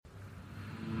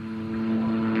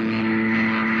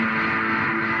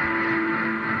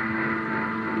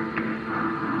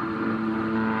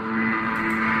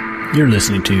You're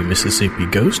listening to Mississippi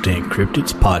Ghost and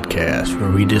Cryptids Podcast, where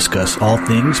we discuss all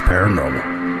things paranormal.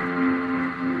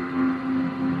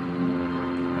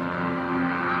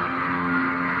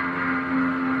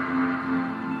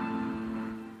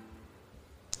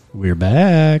 We're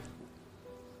back.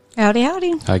 Howdy,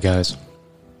 howdy. Hi, guys.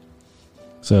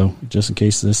 So, just in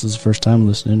case this is the first time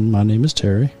listening, my name is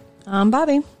Terry. I'm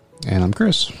Bobby. And I'm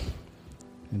Chris.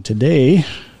 And today,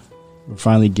 we're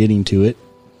finally getting to it.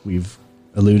 We've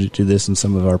alluded to this in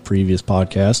some of our previous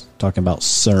podcasts, talking about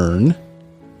CERN.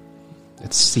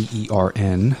 It's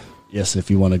C-E-R-N. Yes, if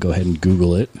you want to go ahead and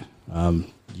Google it.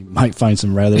 You might find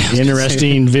some rather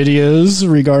interesting videos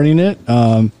regarding it.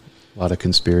 A lot of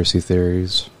conspiracy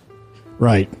theories.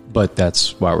 Right. But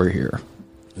that's why we're here.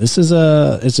 This is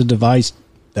it's a device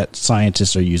that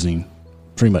scientists are using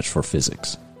pretty much for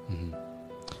physics. Mm-hmm.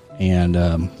 And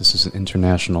this is an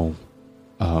international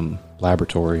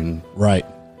laboratory and right.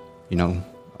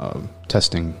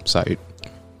 Testing site.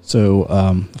 So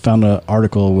I found an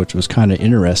article which was kind of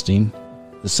interesting.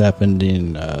 This happened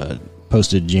in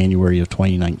posted January of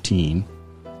 2019.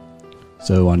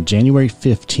 So on January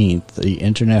 15th, the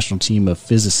international team of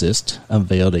physicists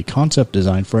unveiled a concept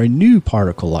design for a new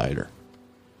particle lighter.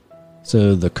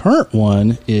 So the current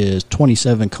one is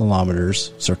 27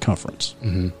 kilometers circumference.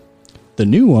 Mm-hmm. The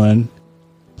new one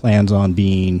plans on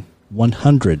being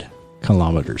 100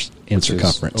 kilometers in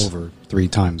circumference. Over 3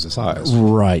 times the size.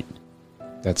 Right.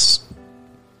 That's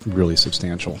really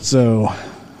substantial. So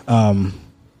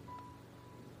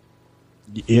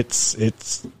it's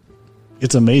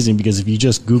amazing because if you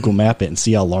just Google map it and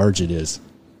see how large it is,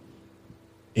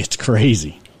 it's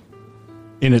crazy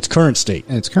in its current state.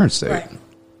 Right. And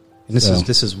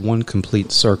this is one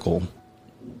complete circle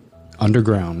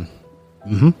underground.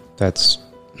 Mm-hmm. That's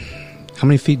how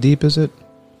many feet deep is it?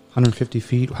 150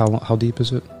 feet. How deep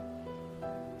is it?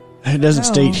 It doesn't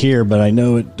state here, but I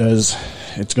know it does.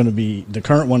 It's going to be, the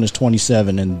current one is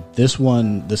 27, and this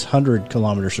 100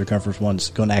 kilometer circumference one is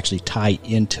going to actually tie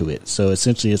into it. So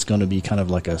essentially, it's going to be kind of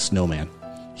like a snowman.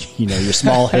 You know, your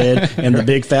small head and the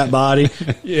big fat body.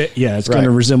 Yeah, it's going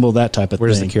to resemble that type of thing. Where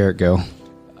does the carrot go?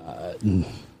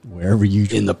 Wherever you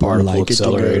in the particle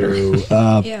accelerator.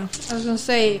 Yeah, I was going to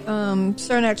say,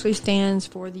 CERN actually stands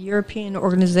for the European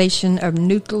Organization of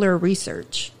Nuclear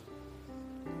Research.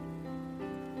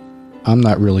 I'm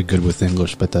not really good with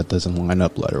English, but that doesn't line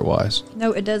up letter-wise.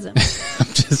 No, it doesn't.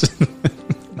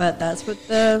 But that's what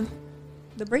the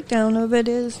breakdown of it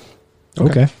is.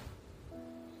 Okay.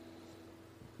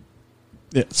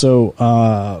 Yeah,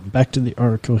 so back to the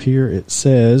article here. It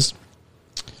says,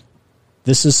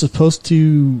 this is supposed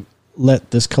to let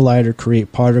this collider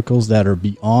create particles that are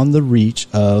beyond the reach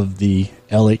of the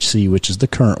LHC, which is the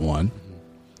current one,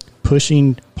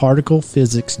 pushing particle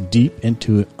physics deep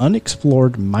into an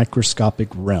unexplored microscopic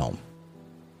realm.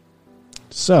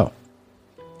 So,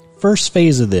 first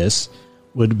phase of this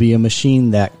would be a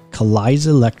machine that collides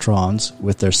electrons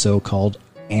with their so-called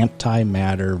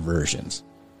antimatter versions,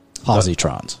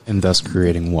 positrons. And thus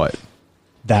creating what?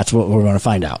 That's what we're going to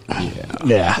find out.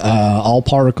 Yeah. All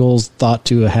particles thought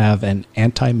to have an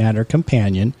antimatter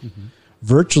companion,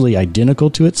 virtually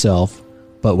identical to itself,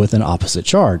 but with an opposite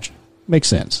charge. Makes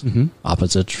sense. Mm-hmm.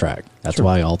 Opposite attract. That's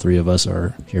why all three of us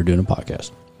are here doing a podcast.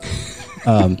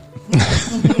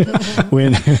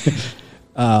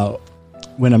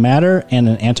 When a matter and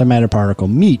an antimatter particle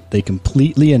meet, they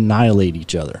completely annihilate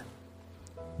each other,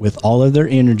 with all of their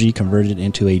energy converted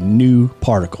into a new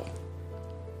particle.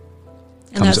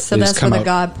 And that's where the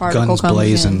God particle guns comes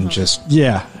blazing, in. just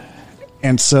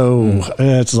and so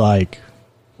it's like,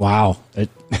 wow.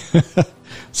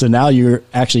 So now you're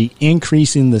actually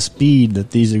increasing the speed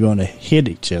that these are going to hit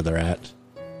each other at,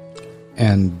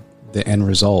 and the end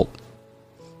result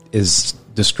is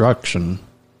destruction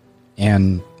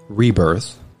and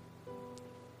rebirth.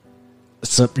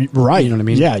 So right, you know what I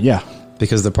mean? Yeah.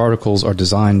 Because the particles are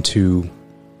designed to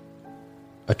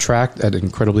attract at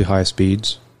incredibly high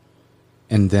speeds.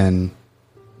 And then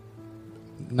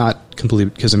not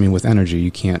completely, because with energy,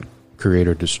 you can't create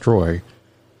or destroy.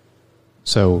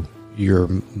 So you're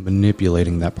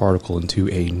manipulating that particle into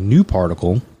a new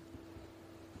particle,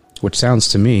 which sounds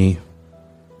to me,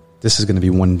 this is going to be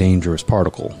one dangerous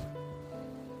particle.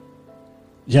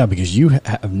 Yeah, because you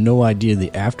have no idea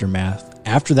the aftermath.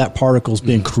 After that particle's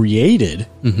been created,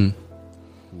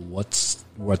 what's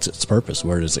its purpose?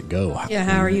 Where does it go? Yeah,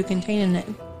 how are you containing it?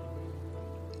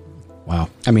 Wow.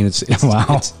 It's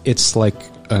wow. It's like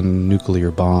a nuclear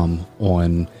bomb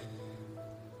on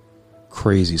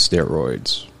crazy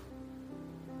steroids.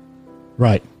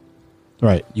 Right.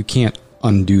 You can't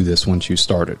undo this once you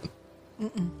start it.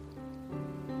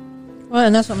 Well,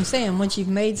 and that's what I'm saying. Once you've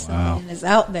made something and it's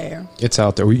out there. It's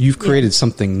out there. You've created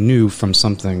something new from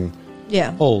something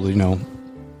Yeah. old,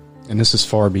 and this is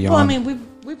far beyond. Well, I mean,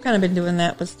 we've kind of been doing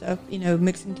that with stuff,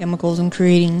 mixing chemicals and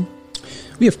creating.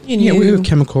 we have we have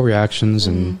chemical reactions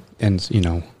and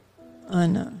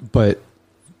but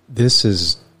this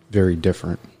is very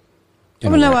different.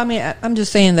 Well, no, I mean, I'm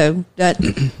just saying though that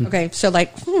okay, so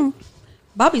like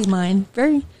Bobby's mind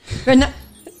very not.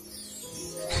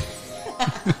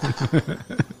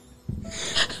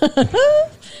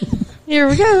 Here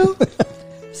we go.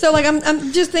 So like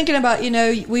I'm just thinking about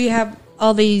we have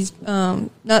all these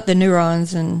not the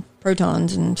neurons and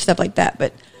protons and stuff like that,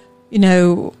 but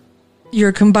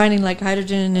you're combining like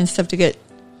hydrogen and stuff to get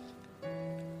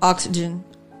oxygen.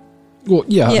 Well,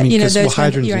 yeah, I mean, because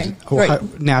hydrogen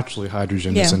naturally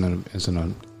hydrogen is in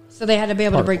a. So they had to be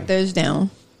able to break those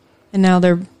down, and now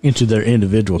they're into their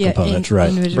individual components,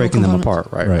 right? Breaking them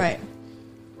apart, right? Right.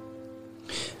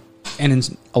 And in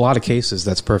a lot of cases,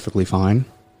 that's perfectly fine,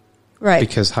 right?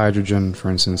 Because hydrogen, for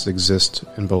instance, exists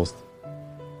in both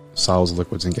solids,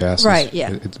 liquids, and gases. Right.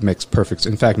 Yeah. It makes perfect.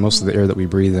 In fact, most of the air that we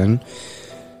breathe in,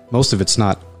 most of it's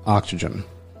not oxygen.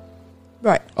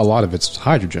 Right. A lot of it's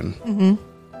hydrogen. Mm-hmm.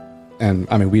 And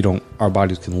I mean, our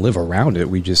bodies can live around it.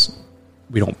 We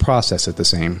don't process it the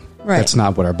same. Right. That's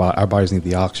not what our bodies need,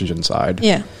 the oxygen side.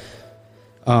 Yeah.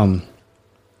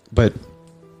 But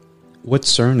what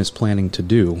CERN is planning to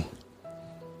do,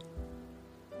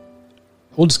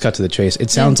 we'll just cut to the chase.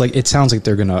 It sounds like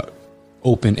they're going to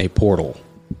open a portal.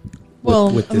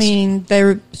 Well, I mean,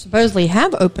 they supposedly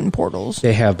have open portals.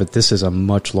 They have, but this is a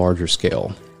much larger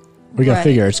scale. We got to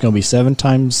figure it's going to be 7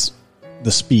 times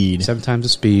the speed. 7 times the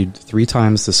speed, 3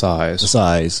 times the size.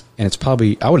 And it's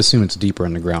probably, I would assume it's deeper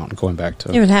in the ground, going back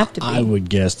to... It would have to be. I would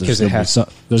guess there's going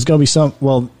to be some...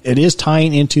 Well, it is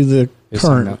tying into the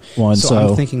current one, so...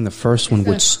 I'm thinking the first one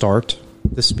would start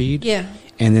the speed. Yeah.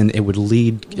 And then it would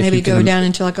lead... Maybe go down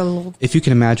into like a little... If you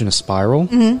can imagine a spiral,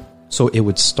 so it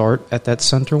would start at that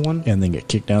center one. And then get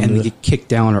kicked down. And then get kicked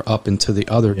down or up into the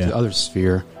other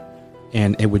sphere.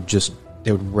 And it would just...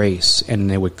 They would race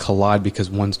and they would collide because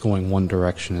one's going one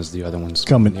direction as the other one's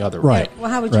coming the other. Right. Yeah,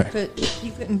 well, how would you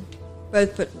you couldn't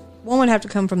both put, one would have to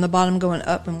come from the bottom going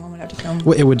up and one would have to come.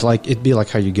 Well, it'd be like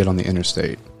how you get on the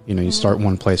interstate. You start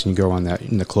one place and you go on that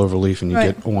in the clover leaf and you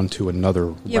get on to another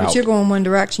route. But you're going one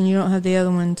direction. You don't have the other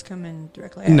ones coming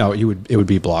directly out. No, it would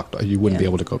be blocked. You wouldn't be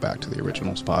able to go back to the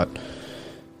original spot.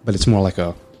 But it's more like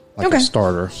a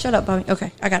starter. Shut up, Bobby.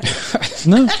 Okay, I got it.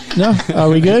 No. Are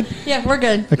we good? Yeah, we're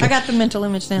good. Okay. I got the mental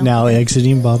image now. Now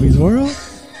exiting Bobby's world.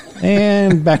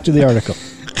 And back to the article.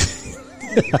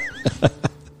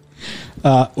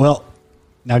 Well,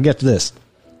 now get to this.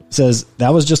 It says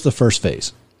that was just the first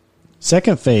phase.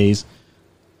 Second phase,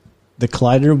 the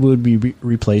collider would be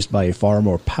replaced by a far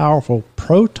more powerful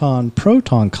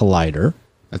proton-proton collider.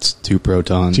 That's 2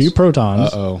 protons. 2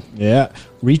 protons. Uh-oh. Yeah.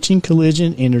 Reaching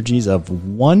collision energies of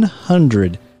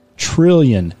 100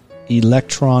 trillion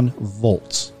electron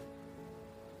volts.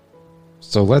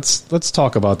 So let's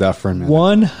talk about that for a minute.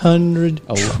 100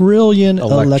 trillion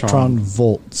electron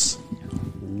volts.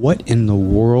 What in the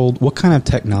world? What kind of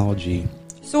technology?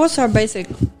 So what's our basic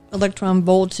electron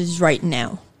voltage right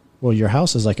now? Well, your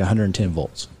house is like 110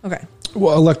 volts. Okay.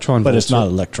 Well, electron but volts. It's not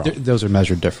electron. Those are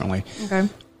measured differently. Okay.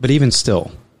 But even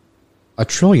still, a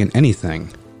trillion anything,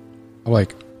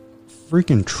 like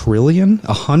freaking trillion,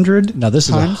 100. Now this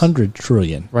times, is 100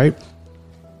 trillion, right?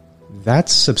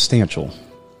 That's substantial.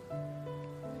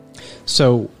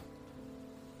 So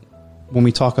when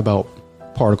we talk about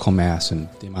particle mass and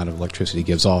the amount of electricity it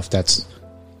gives off, that's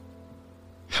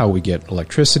how we get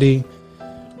electricity.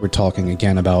 We're talking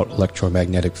again about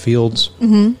electromagnetic fields,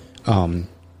 and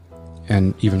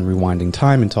even rewinding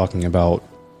time and talking about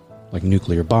like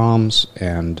nuclear bombs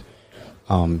and,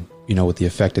 with the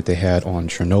effect that they had on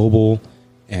Chernobyl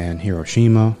and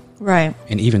Hiroshima. Right.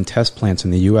 And even test plants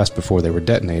in the U.S. before they were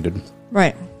detonated.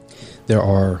 Right. There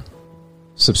are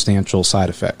substantial side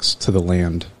effects to the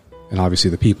land and obviously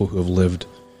the people who have lived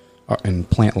in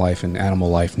plant life and animal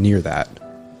life near that.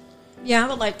 Yeah, I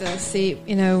would like to see,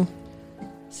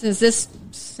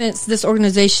 since this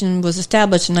organization was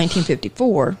established in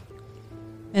 1954,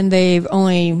 and they've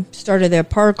only started their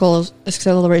particle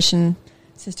acceleration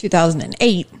since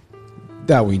 2008.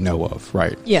 That we know of,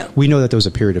 right? Yeah. We know that there was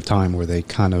a period of time where they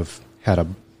kind of had a...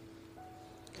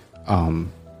 well,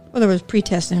 there was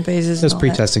pre-testing phases. There's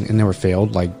pre-testing, and they were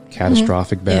failed, like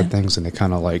catastrophic bad Yeah. things, and they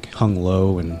kind of like hung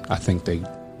low, and I think they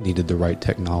needed the right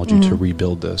technology to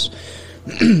rebuild this.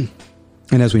 And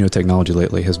as we know, technology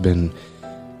lately has been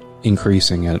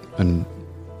increasing at a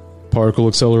particle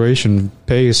acceleration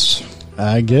pace.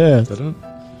 I guess.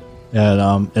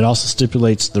 And it also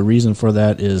stipulates the reason for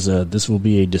that is this will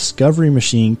be a discovery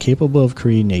machine capable of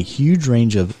creating a huge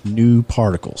range of new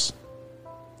particles.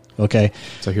 Okay,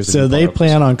 so they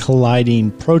plan on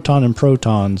colliding proton and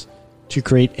protons to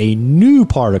create a new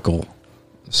particle.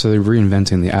 So they're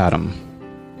reinventing the atom.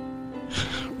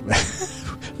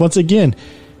 Once again,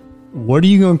 what are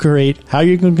you going to create? How are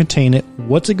you going to contain it?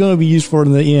 What's it going to be used for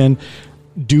in the end?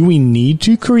 Do we need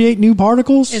to create new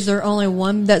particles? Is there only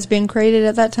one that's being created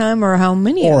at that time, or how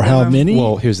many? Or how many?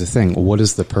 Well, here's the thing. What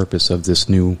is the purpose of this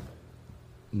new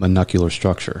molecular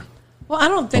structure? Well, I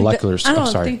don't think molecular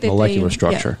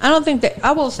structure. Yeah, I don't think that.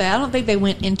 I will say, I don't think they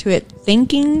went into it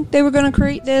thinking they were going to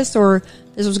create this, or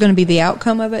this was going to be the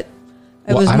outcome of it.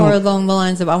 It was more along the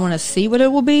lines of, I want to see what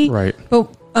it will be. Right. But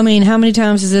I mean, how many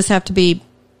times does this have to be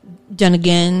done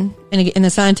again in the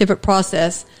scientific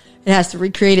process? It has to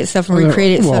recreate itself and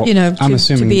recreate itself. I'm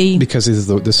assuming because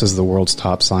this is the world's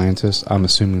top scientist. I'm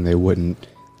assuming they wouldn't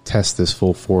test this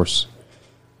full force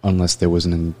unless there was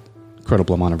an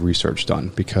incredible amount of research done.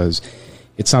 Because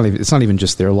it's not even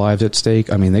just their lives at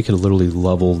stake. I mean, they could literally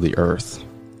level the Earth.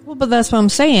 Well, but that's what I'm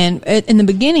saying. In the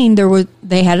beginning,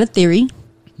 they had a theory,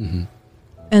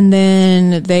 and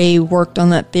then they worked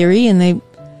on that theory,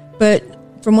 but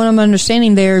from what I'm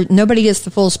understanding, nobody gets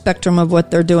the full spectrum of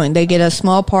what they're doing. They get a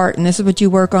small part, and this is what you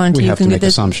work on. We have to make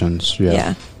assumptions.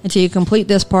 Yeah, until you complete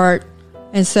this part,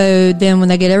 and so then when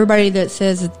they get everybody that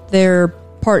says that their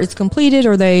part is completed,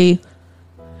 or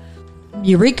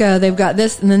Eureka, they've got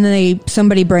this, and then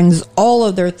somebody brings all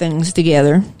of their things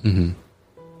together, and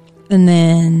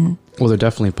then they're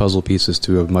definitely puzzle pieces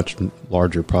to a much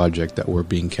larger project that we're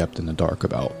being kept in the dark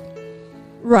about.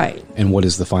 Right. And what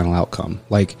is the final outcome?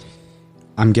 Like,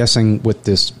 I'm guessing with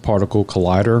this particle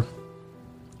collider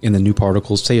in the new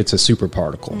particles, say it's a super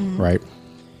particle, right?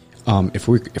 If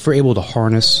we're able to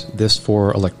harness this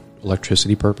for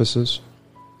electricity purposes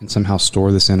and somehow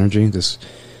store this energy, this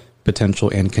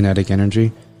potential and kinetic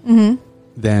energy,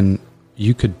 then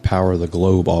you could power the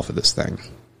globe off of this thing.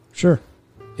 Sure.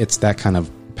 It's that kind of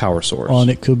power source. Well,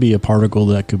 and it could be a particle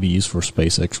that could be used for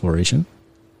space exploration.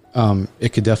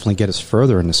 It could definitely get us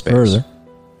further into space. Further.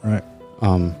 Right.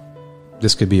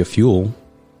 This could be a fuel,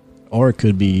 or it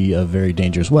could be a very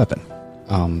dangerous weapon.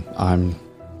 I'm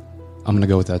going to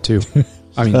go with that too.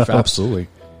 I mean, absolutely.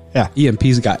 Yeah.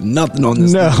 EMP's got nothing on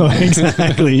this. No,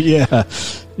 exactly. Yeah.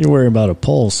 You worry about a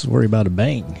pulse, worry about a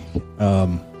bang.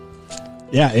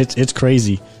 Yeah, it's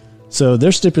crazy. So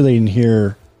they're stipulating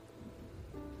here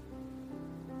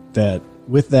that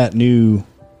with that new,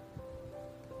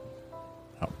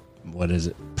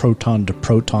 proton to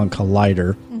proton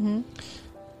collider,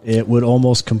 it would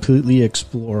almost completely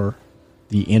explore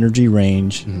the energy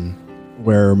range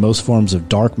where most forms of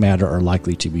dark matter are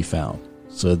likely to be found.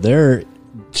 So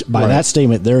by that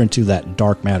statement, they're into that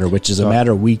dark matter, which is a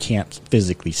matter we can't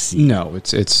physically see. No,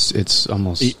 it's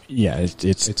almost it's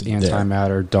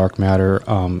antimatter, dark matter.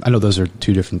 I know those are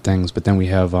two different things, but then we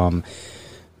have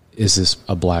is this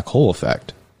a black hole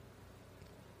effect?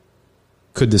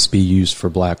 Could this be used for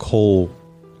black hole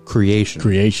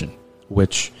creation?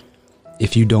 Which,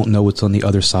 if you don't know what's on the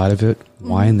other side of it,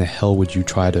 why in the hell would you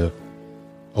try to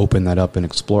open that up and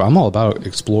explore? I'm all about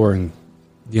exploring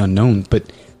the unknown, but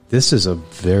this is a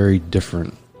very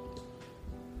different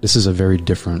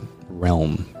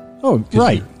realm. Oh,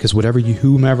 right. Because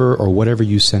whomever or whatever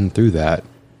you send through that,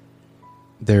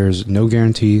 there's no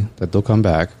guarantee that they'll come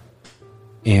back.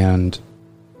 And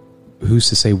who's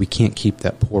to say we can't keep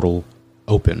that portal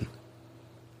open?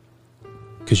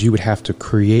 Because you would have to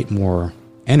create more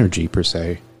energy, per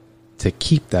se, to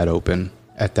keep that open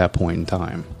at that point in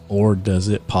time. Or does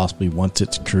it possibly, once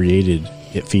it's created,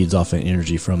 it feeds off an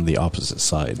energy from the opposite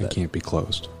side? It can't be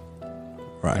closed.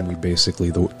 Right. And we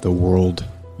basically, the world,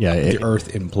 the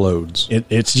Earth implodes.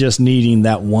 It's just needing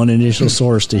that one initial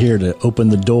source to open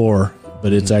the door,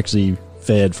 but it's actually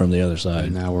fed from the other side.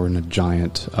 And now we're in a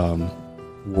giant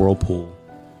whirlpool.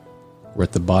 We're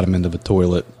at the bottom end of a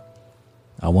toilet.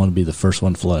 I want to be the first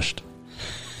one flushed.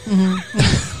 I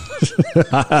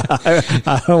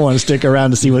don't want to stick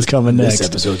around to see what's coming next. This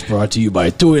episode's brought to you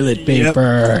by toilet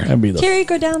paper. Yep. Terry,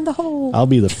 go down the hole. I'll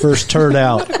be the first turd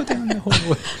out. Go down the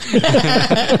hole.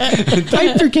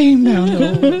 Diaper game down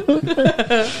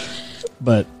the hole.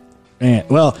 But, man,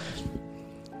 well,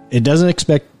 it doesn't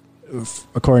expect,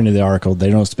 according to the article, they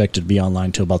don't expect it to be online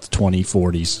until about the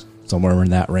 2040s. Somewhere in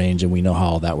that range, and we know how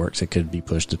all that works. It could be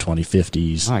pushed to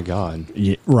 2050s. My God.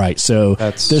 Yeah, right. So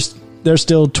there's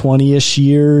still 20-ish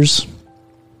years.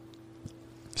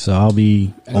 So I'll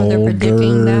be older. They're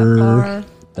predicting that far.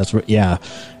 That's right. Yeah,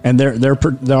 and they're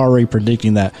already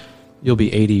predicting that you'll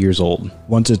be 80 years old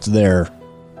once it's there.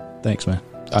 Thanks, man.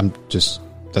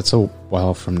 That's a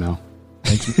while from now.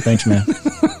 Thanks, man.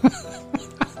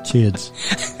 Kids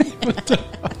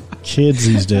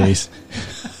these days.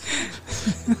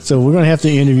 So we're going to have to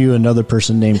interview another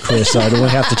person named Chris. So I don't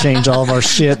have to change all of our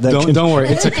shit. Don't worry.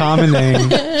 It's a common name.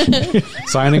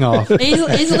 Signing off.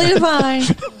 Easily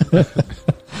defined.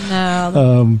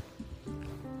 No.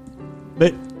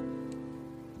 But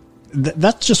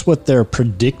that's just what they're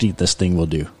predicting this thing will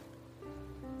do.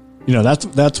 You know,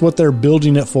 that's what they're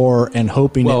building it for and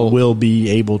hoping it will be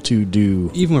able to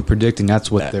do. Even with predicting, that's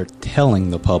what they're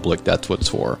telling the public that's what's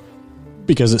for.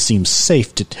 Because it seems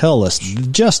safe to tell us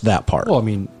just that part. Well, I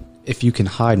mean, if you can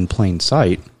hide in plain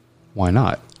sight, why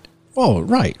not? Oh,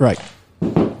 right.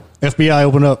 FBI,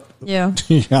 open up. Yeah.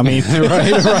 I mean,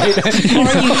 right. or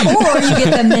you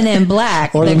get the Men in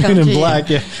Black. Or the that come Men in to Black,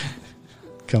 you. yeah.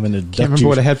 Coming to Can't remember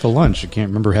what I had for lunch. You can't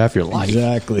remember half your life.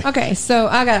 Exactly. Okay, so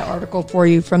I got an article for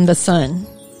you from The Sun.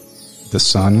 The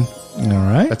Sun? All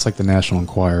right. That's like the National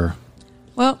Enquirer.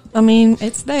 Well, I mean,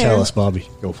 it's there. Tell us, Bobby.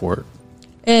 Go for it.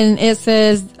 And it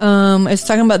says, it's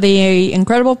talking about the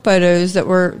incredible photos that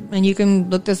were, and you can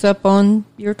look this up on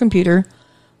your computer.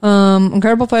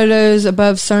 Incredible photos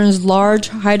above CERN's Large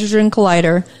Hadron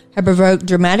Collider have provoked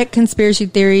dramatic conspiracy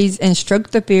theories and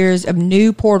stroked the fears of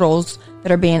new portals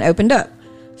that are being opened up.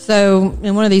 So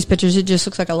in one of these pictures, it just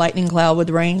looks like a lightning cloud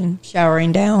with rain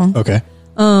showering down. Okay.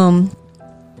 And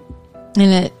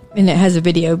it has a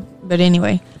video, but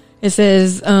anyway, it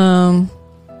says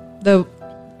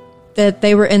that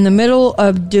they were in the middle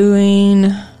of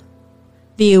doing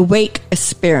the Awake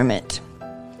experiment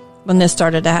when this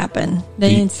started to happen. The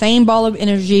insane ball of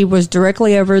energy was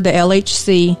directly over the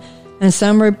LHC, and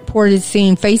some reported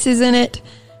seeing faces in it,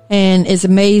 and it's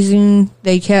amazing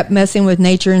they kept messing with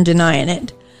nature and denying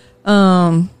it.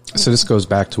 So this goes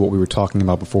back to what we were talking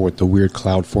about before with the weird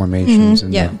cloud formations.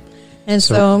 And yeah. And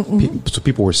so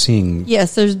people were seeing...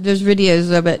 Yes, there's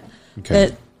videos of it. Okay.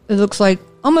 That it looks like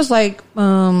almost like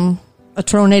a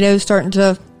tornado starting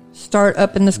to start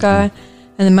up in the sky,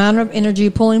 and the amount of energy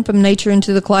pulling from nature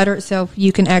into the collider itself,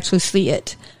 you can actually see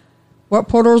it. What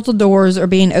portals or doors are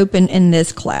being opened in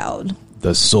this cloud?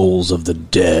 The souls of the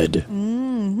dead.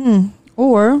 Mm-hmm.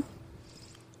 Or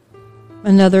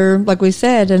another, like we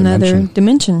said, another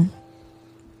dimension.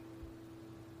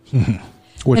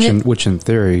 Which in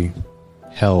theory,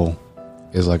 hell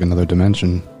is like another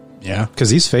dimension. Yeah. Because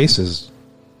these faces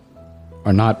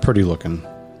are not pretty looking.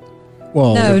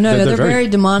 Well, they're very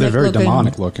demonic. They're very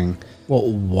demonic looking.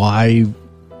 Well, why?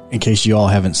 In case you all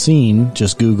haven't seen,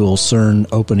 just Google CERN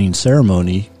opening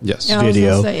ceremony. Yes,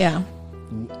 video.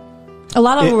 A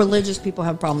lot of religious people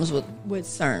have problems with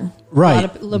CERN. Right.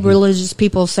 A lot of religious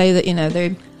people say that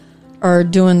they are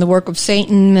doing the work of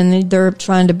Satan, and they're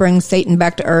trying to bring Satan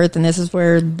back to Earth, and this is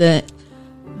where the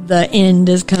end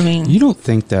is coming. You don't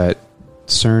think that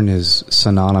CERN is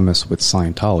synonymous with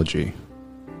Scientology?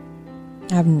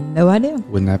 I have no idea.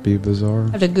 Wouldn't that be bizarre?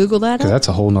 I have to Google that. Because that's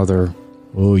a whole nother...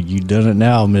 Oh, you done it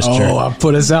now, mister. Oh, I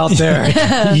put us out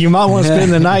there. You might want to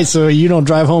spend the night so you don't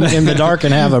drive home in the dark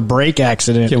and have a brake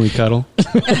accident. Can we cuddle?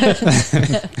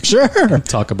 Sure.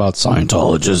 Talk about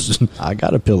Scientologists. I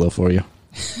got a pillow for you.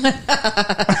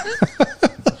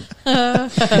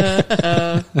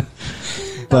 That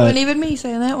wasn't even me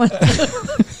saying that one.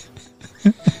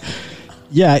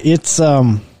 Yeah, it's...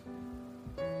 I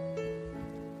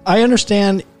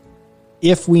understand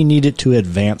if we need it to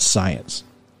advance science.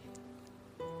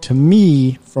 To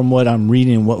me, from what I'm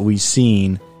reading and what we've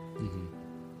seen,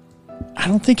 I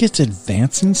don't think it's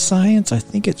advancing science. I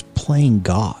think it's playing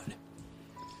God.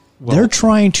 Well, they're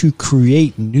trying to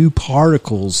create new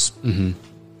particles. Mm-hmm.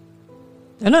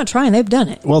 They're not trying. They've done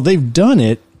it. Well, they've done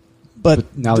it,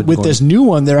 but now with this new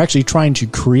one, they're actually trying to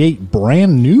create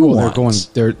brand new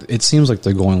ones. It seems like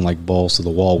they're going like balls to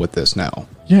the wall with this now.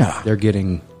 Yeah. They're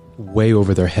getting way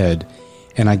over their head.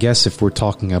 And I guess if we're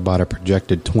talking about a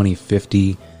projected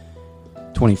 2040,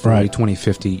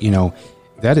 2050,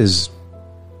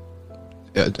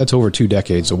 that's over 2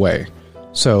 decades away.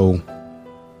 So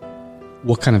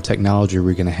what kind of technology are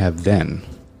we going to have then?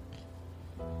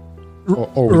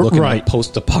 Or we're looking at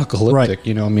post-apocalyptic,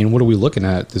 right. What are we looking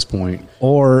at this point?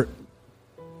 Or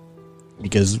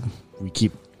because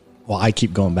I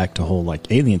keep going back to the whole like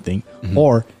alien thing,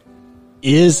 or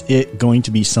is it going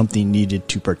to be something needed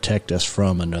to protect us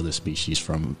from another species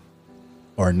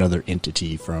or another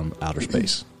entity from outer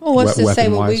space? Well, what's to say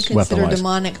what we consider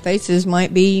demonic faces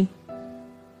might be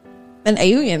an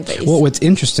alien face? Well, what's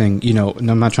interesting, and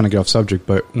I'm not trying to get off subject,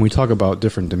 but when we talk about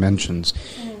different dimensions,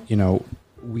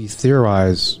 we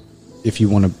theorize, if you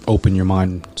want to open your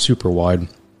mind super wide,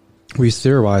 we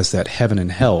theorize that heaven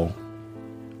and hell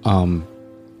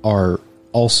are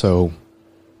also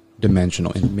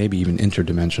dimensional and maybe even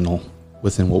interdimensional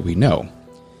within what we know.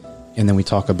 And then we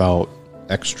talk about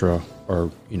extraterrestrial,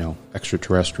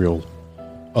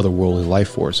 otherworldly life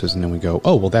forces, and then we go,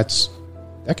 oh, well, that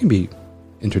can be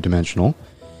interdimensional.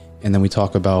 And then we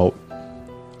talk about,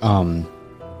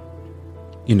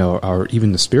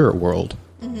 even the spirit world.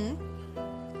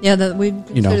 Yeah, that we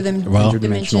consider them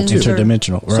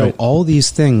interdimensional. Right. So all these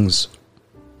things,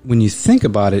 when you think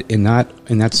about it in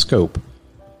that scope,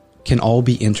 can all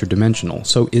be interdimensional.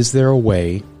 So is there a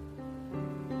way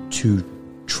to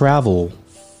travel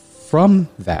from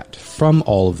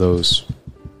all of those?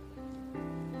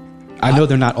 I know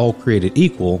they're not all created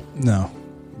equal. No.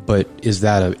 But is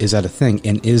that a thing?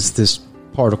 And is this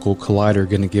particle collider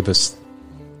going to give us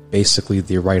basically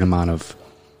the right amount of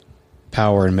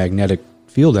power and magnetic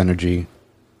field energy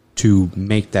to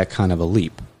make that kind of a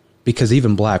leap? Because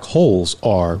even black holes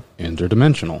are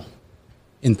interdimensional,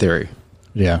 in theory.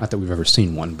 Yeah. Not that we've ever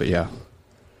seen one, but yeah.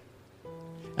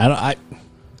 I'm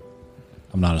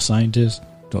not a scientist.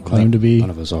 Don't claim to be. None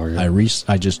of us are. Yeah.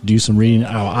 I just do some reading.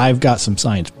 I've got some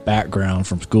science background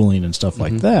from schooling and stuff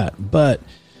like that. But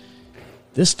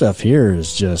this stuff here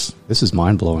is just... This is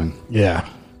mind-blowing. Yeah.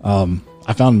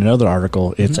 I found another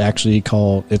article. It's actually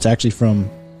from...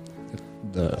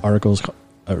 The articles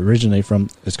originate from...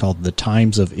 It's called The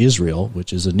Times of Israel,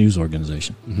 which is a news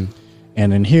organization.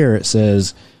 And in here it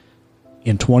says...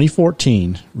 In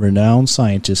 2014, renowned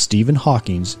scientist Stephen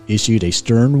Hawking issued a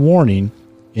stern warning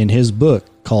in his book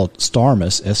called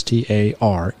Starmus,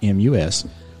 Starmus,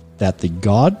 that the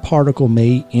God particle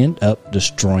may end up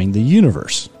destroying the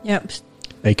universe. Yep.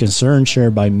 A concern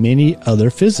shared by many other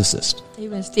physicists.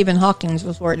 Even Stephen Hawking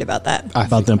was worried about that.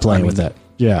 About them playing with that.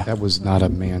 Yeah. That was not a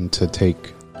man to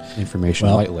take information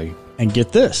lightly. And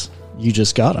get this. You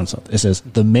just got on something. It says,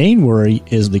 the main worry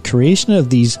is the creation of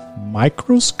these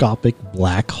microscopic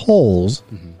black holes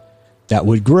that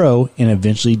would grow and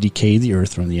eventually decay the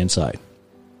Earth from the inside.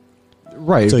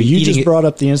 Right. So you just brought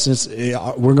up the instance,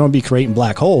 we're going to be creating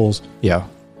black holes. Yeah.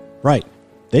 Right.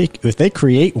 If they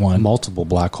create one. Multiple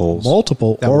black holes.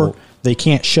 They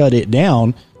can't shut it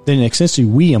down, then essentially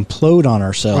we implode on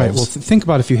ourselves. Right. Well, think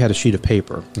about if you had a sheet of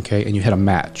paper, okay, and you had a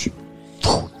match.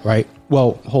 Right?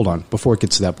 Well, hold on. Before it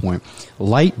gets to that point,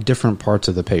 light different parts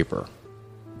of the paper.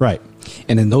 Right.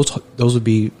 And then those would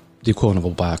be the equivalent of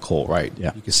a black hole, right?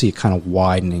 Yeah. You can see it kind of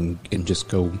widening and just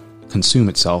go consume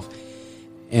itself.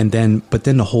 But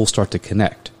then the holes start to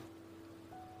connect.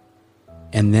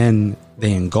 And then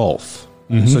they engulf.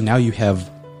 So now you have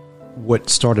what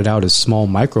started out as small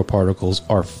microparticles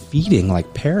are feeding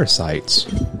like parasites.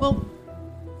 Well,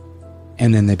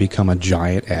 and then they become a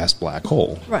giant ass black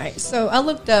hole. Right. So I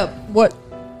looked up what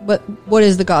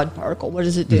is the God particle? What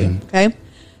does it do? Okay.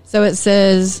 So it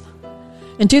says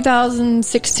in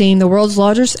 2016, the world's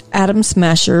largest atom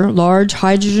smasher, Large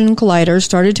Hadron Collider,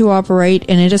 started to operate,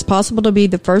 and it is possible to be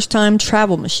the first time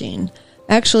travel machine.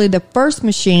 Actually, the first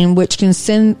machine which can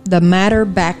send the matter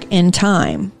back in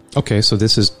time. Okay, so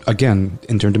this is, again,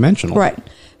 interdimensional. Right.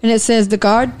 And it says the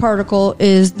God particle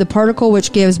is the particle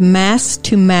which gives mass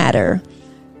to matter.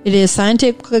 It is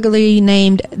scientifically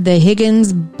named the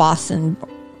Higgs boson,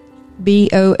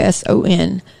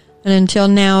 B-O-S-O-N. And until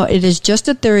now, it is just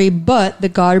a theory, but the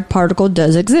God particle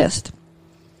does exist.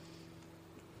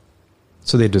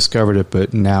 So they discovered it,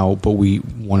 but we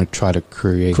want to try to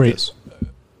create this.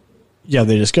 Yeah,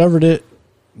 they discovered it.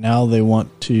 Now they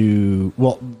want to...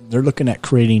 Well, they're looking at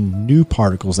creating new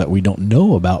particles that we don't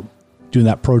know about, doing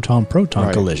that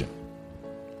proton-proton collision.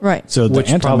 Right. So the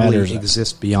which probably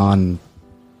exists beyond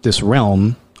this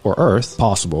realm or Earth.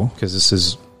 Possible. Because this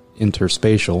is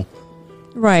interspatial.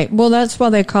 Right. Well, that's why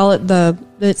they call it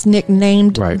it's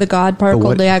nicknamed the God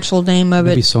particle, the actual name of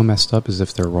it. It'd be so messed up as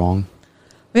if they're wrong.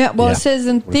 Yeah, well, it says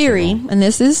in theory, and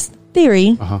this is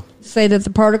theory, say that the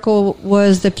particle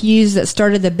was the fuse that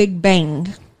started the Big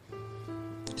Bang.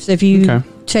 So if you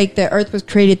take the Earth was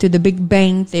created through the Big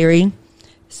Bang theory,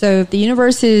 so if the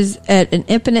universe is at an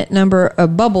infinite number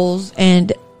of bubbles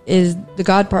and is the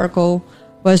God particle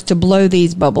was to blow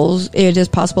these bubbles, it is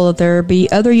possible that there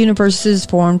be other universes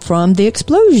formed from the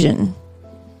explosion.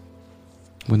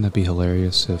 Wouldn't that be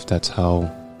hilarious if that's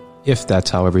how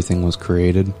everything was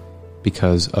created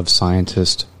because of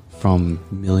scientists from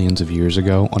millions of years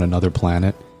ago on another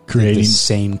planet creating the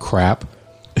same crap,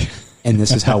 and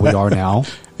this is how we are now,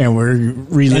 and we're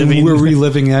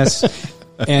reliving this,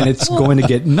 and it's going to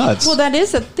get nuts. Well, that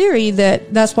is a theory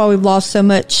that's why we've lost so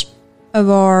much of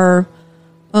our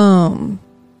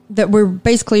that we're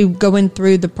basically going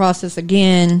through the process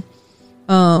again,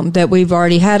 that we've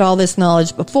already had all this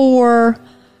knowledge before,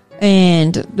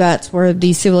 and that's where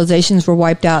these civilizations were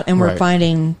wiped out, and we're Right.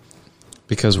 finding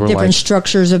Because we're different like,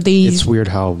 structures of these. it's weird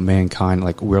how mankind,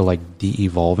 like, we're like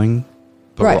de-evolving,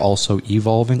 but Right. we're also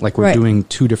evolving. Like, we're Right. doing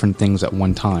two different things at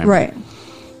one time. Right.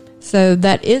 So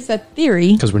that is a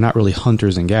theory. Because we're not really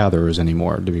hunters and gatherers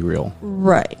anymore, to be real.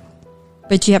 Right.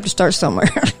 But you have to start somewhere.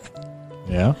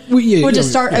 Yeah. Or just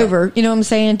start over. You know what I'm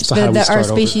saying? So how do we That our start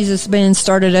over? species has been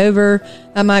started over.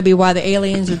 That might be why the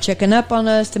aliens are checking up on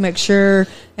us to make sure,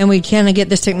 and we kind of get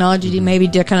this technology Mm-hmm. to maybe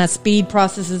to kind of speed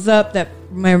processes up that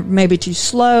may be too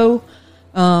slow,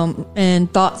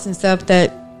 and thoughts and stuff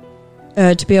that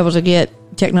to be able to get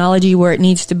technology where it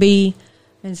needs to be.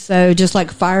 And so, just like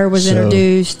fire was So,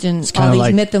 introduced, and kinda all these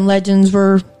like- myth and legends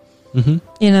were, Mm-hmm.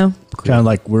 you know, Kind of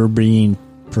like we're being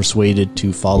persuaded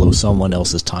to follow someone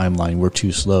else's timeline. We're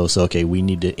too slow. So, okay, we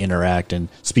need to interact and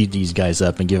speed these guys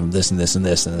up and give them this and this and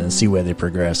this and then see where they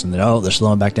progress. And then, oh, they're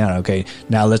slowing back down. Okay,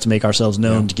 now let's make ourselves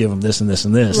known to give them this and this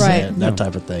and this. Right. And that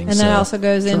type of thing. and that also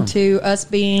goes into us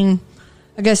being,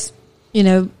 I guess, you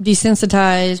know,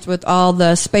 desensitized with all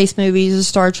the space movies, the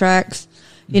Star Treks,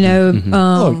 you know,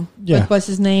 Oh, yeah. with what's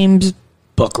his name's,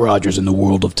 Buck Rogers in the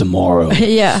world of tomorrow.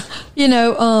 yeah, you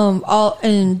know, all,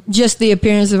 and just the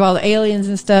appearance of all the aliens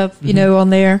and stuff, you know, on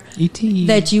there E.T.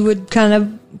 that you would kind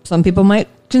of, some people might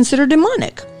consider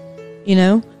demonic, you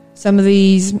know, some of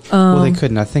these, Well, they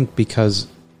couldn't. I think because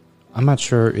I'm not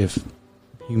sure if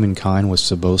humankind was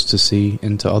supposed to see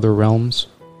into other realms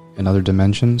and other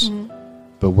dimensions,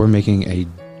 but we're making a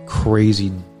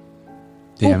crazy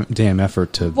damn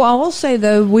effort to. well, I will say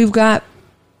though, we've got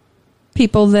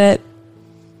people that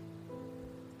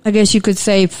I guess you could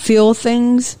say feel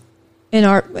things in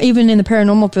our, even in the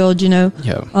paranormal field, you know,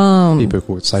 Yeah,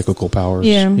 people with psychical powers.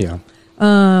 yeah. yeah.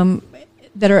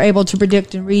 that are able to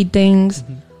predict and read things.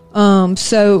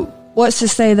 So what's to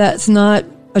say that's not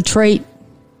a trait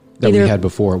That we either had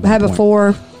before. at one had point.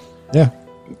 before? Yeah.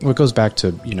 Well, it goes back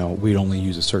to we'd only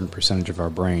use a certain percentage of our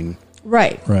brain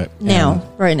Right. Right.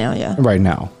 Right now, yeah. right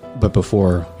now, but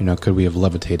before, could we have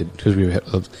levitated? Could we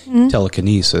have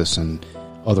telekinesis and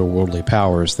otherworldly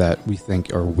powers that we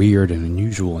think are weird and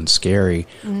unusual and scary,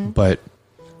 but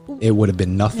it would have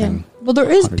been Yeah. nothing. Well, there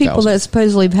is people 100,000. that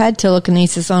supposedly have had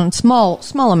telekinesis on small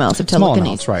amounts of Small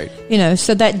telekinesis. amounts, right? You know,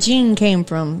 so that gene came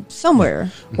from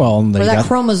somewhere, Well, and or they that got,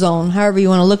 chromosome, however you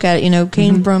want to look at it, you know,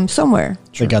 came from somewhere.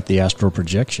 they got the astral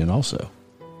projection also,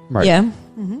 Right. Yeah.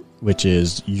 which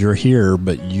is you're here,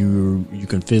 but you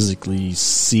can physically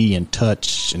see and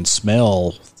touch and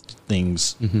smell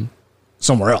things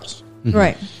somewhere else.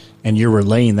 Right. And you're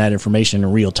relaying that information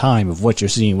in real time of what you're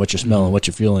seeing, what you're smelling, what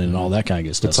you're feeling, and all that kind of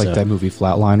good stuff. It's like So, that movie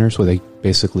Flatliners, where they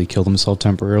basically kill themselves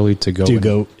temporarily to go to and-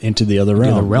 go into the other the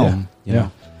realm. other realm, Yeah. you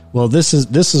know? Well, this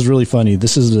is really funny.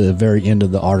 This is the very end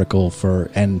of the article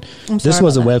and I'm this sorry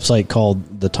was a about website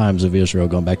called the Times of Israel.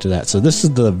 Going back to that, so this is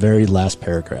the very last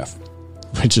paragraph,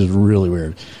 which is really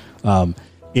weird.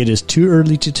 It is too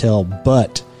early to tell,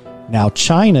 but now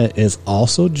China is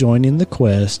also joining the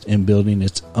quest and building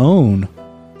its own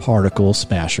particle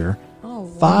smasher, Oh,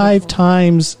 5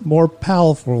 times more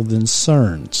powerful than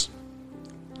CERN's.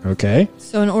 Okay.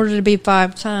 So in order to be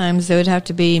 5 times, they would have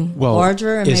to be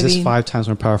larger, and is maybe this 5 times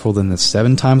more powerful than the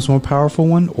 7 times more powerful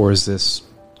one, or is this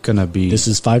gonna be This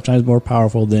is 5 times more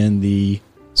powerful than the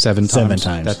 7 7 times,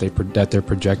 times. that they're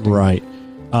projecting? right.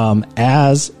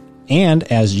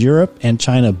 As Europe and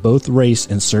China both race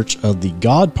in search of the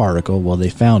God particle, well, they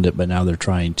found it, but now they're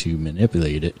trying to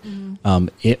manipulate it.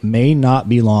 It may not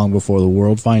be long before the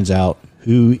world finds out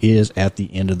who is at the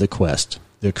end of the quest: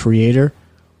 the creator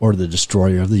or the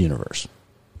destroyer of the universe.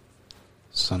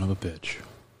 Son of a bitch.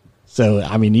 So,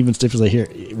 I mean, even stipulate here,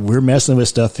 we're messing with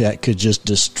stuff that could just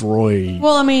destroy.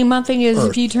 Well, I mean, my thing is,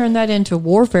 Earth. if you turn that into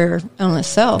warfare on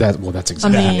itself, That's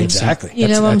exactly I mean, exactly. You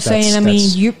know what I'm saying? I mean,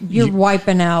 you're you-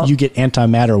 wiping out. You get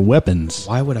antimatter weapons.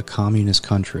 Why would a communist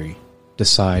country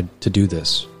decide to do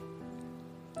this?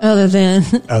 other than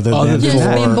Other Other than than just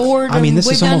that. being bored. I mean, and this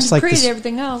we've is done almost like created this-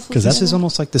 everything else. Because this is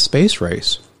almost like the space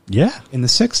race yeah. in the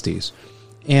 60s.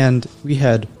 And we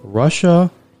had Russia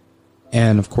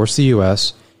and, of course, the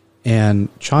U.S. and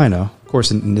China. Of course,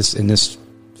 in this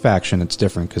faction, it's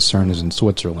different because CERN is in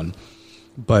Switzerland.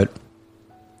 But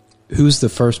who's the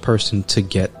first person to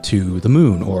get to the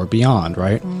moon or beyond,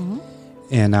 right? Mm-hmm.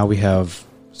 And now we have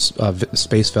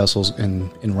space vessels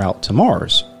en route to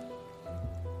Mars.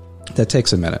 That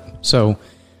takes a minute. So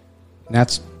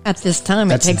that's at this time,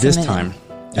 it that's takes this a minute. time.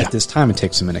 At this time, it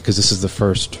takes a minute because this is the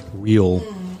first real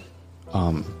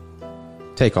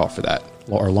takeoff for that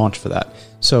or launch for that.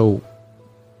 So,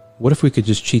 what if we could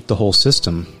just cheat the whole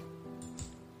system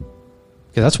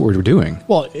Because that's what we're doing.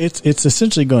 Well, it's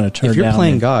essentially going to turn If you're down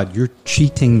playing and- God, you're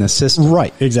cheating the system.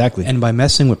 Right, exactly. And by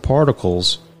messing with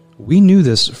particles, we knew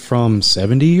this from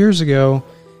 70 years ago.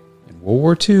 In World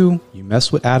War II, you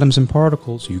mess with atoms and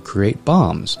particles, you create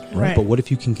bombs. Right. But what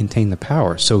if you can contain the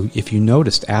power? So if you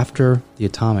noticed, after the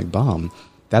atomic bomb,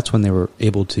 that's when they were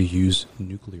able to use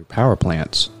nuclear power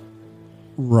plants.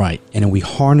 Right. And we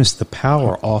harnessed the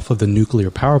power off of the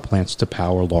nuclear power plants to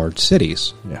power large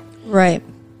cities. Yeah. Right.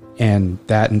 And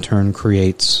that in turn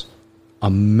creates a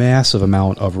massive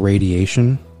amount of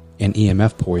radiation and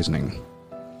EMF poisoning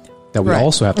that we Right.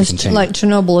 also have to It's contain. like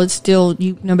Chernobyl. It's still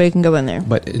nobody can go in there.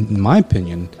 But in my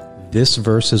opinion, this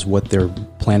versus what they're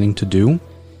planning to do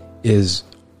is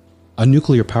a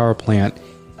nuclear power plant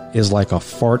is like a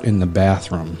fart in the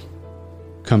bathroom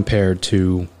compared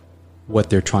to what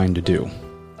they're trying to do.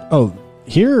 Oh,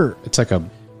 here It's like a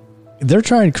they're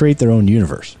trying to create their own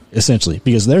universe, essentially,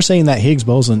 because they're saying that Higgs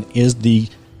boson is the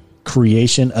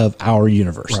creation of our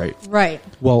universe. right. Right.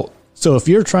 Well, So if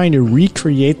you're trying to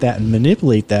recreate that and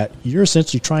manipulate that, you're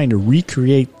essentially trying to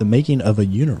recreate the making of a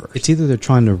universe. it's either they're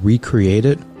trying to recreate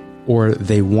it or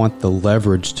they want the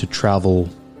leverage to travel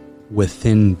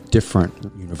within different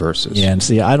universes. Yeah, and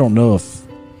see, I don't know if.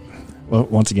 Well,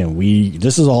 once again,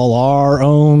 this is all our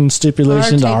own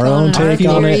stipulations, our own our take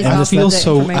on it. theories I I off just, of feel the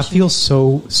so. I information. feel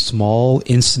so small,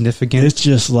 insignificant. it's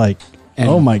just like, And-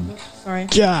 oh my Sorry.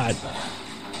 god!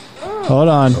 Hold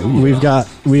on, we've got.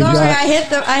 Sorry,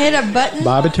 I hit a button,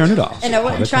 Bobby, turn it off. and I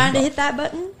wasn't Bobby, trying to turn it hit that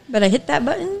button, but I hit that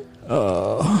button.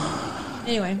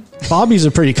 Anyway, Bobby's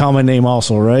a pretty common name,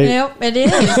 also, right? yep, it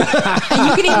is. And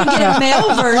you can even get a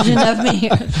male version of me.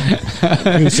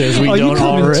 Who says we off. don't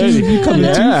already? You come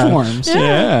in two forms.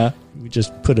 Yeah. We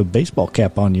just put a baseball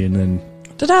cap on you, and then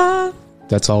Ta-da!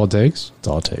 That's all it takes. that's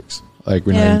all it takes. Like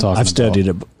we're not Yeah. even talking. I've studied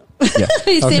about. it. Yeah.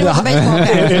 You see it with the baseball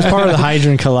cap. It's part of the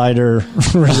Hydrogen Collider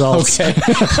results. Okay.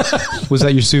 Was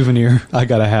that your souvenir? I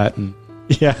got a hat and.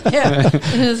 Yeah. Yeah. It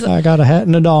is- I got a hat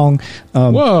and a dong.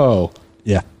 Whoa.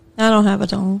 Yeah. I don't have a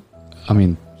dong. I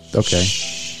mean, okay.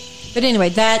 But anyway,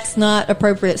 that's not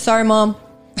appropriate. Sorry, Mom.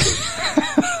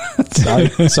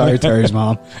 Sorry, Terry's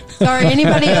mom. Sorry,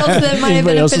 anybody else that might have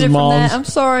Anybody else's benefited from moms. that. I'm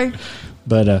sorry.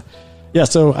 But yeah,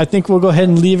 so I think we'll go ahead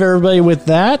and leave everybody with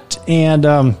that. And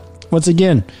once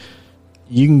again,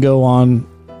 you can go on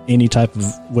any type of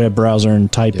web browser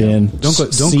and type in Don't go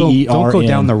CERN.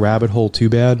 down the rabbit hole too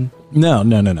bad No.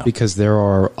 because there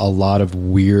are a lot of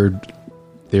weird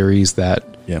theories that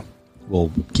Yeah.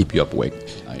 will keep you up awake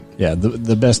at night. Yeah,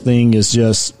 the best thing is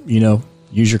just,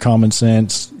 use your common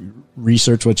sense,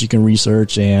 research what you can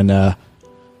research, and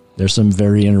there's some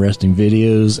very interesting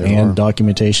videos and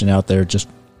documentation out there. Just,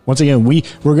 once again, we're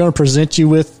going to present you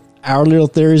with our little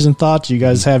theories and thoughts. You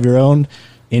guys have your own.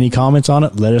 Any comments on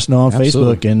it, let us know on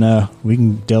Absolutely. Facebook, and we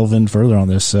can delve in further on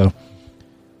this. So,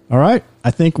 all right,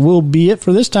 I think we'll be it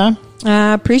for this time.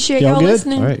 I appreciate Y'all y'all good?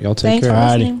 listening. All right, y'all take Thanks care. for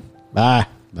Alrighty. listening. Bye.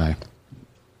 Bye.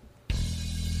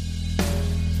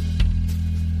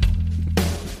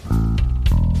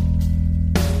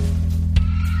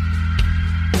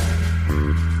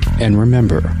 And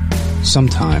remember,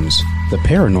 sometimes the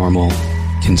paranormal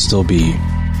can still be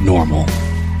normal.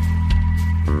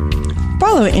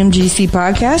 Follow MGC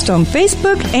Podcast on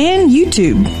Facebook and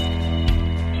YouTube.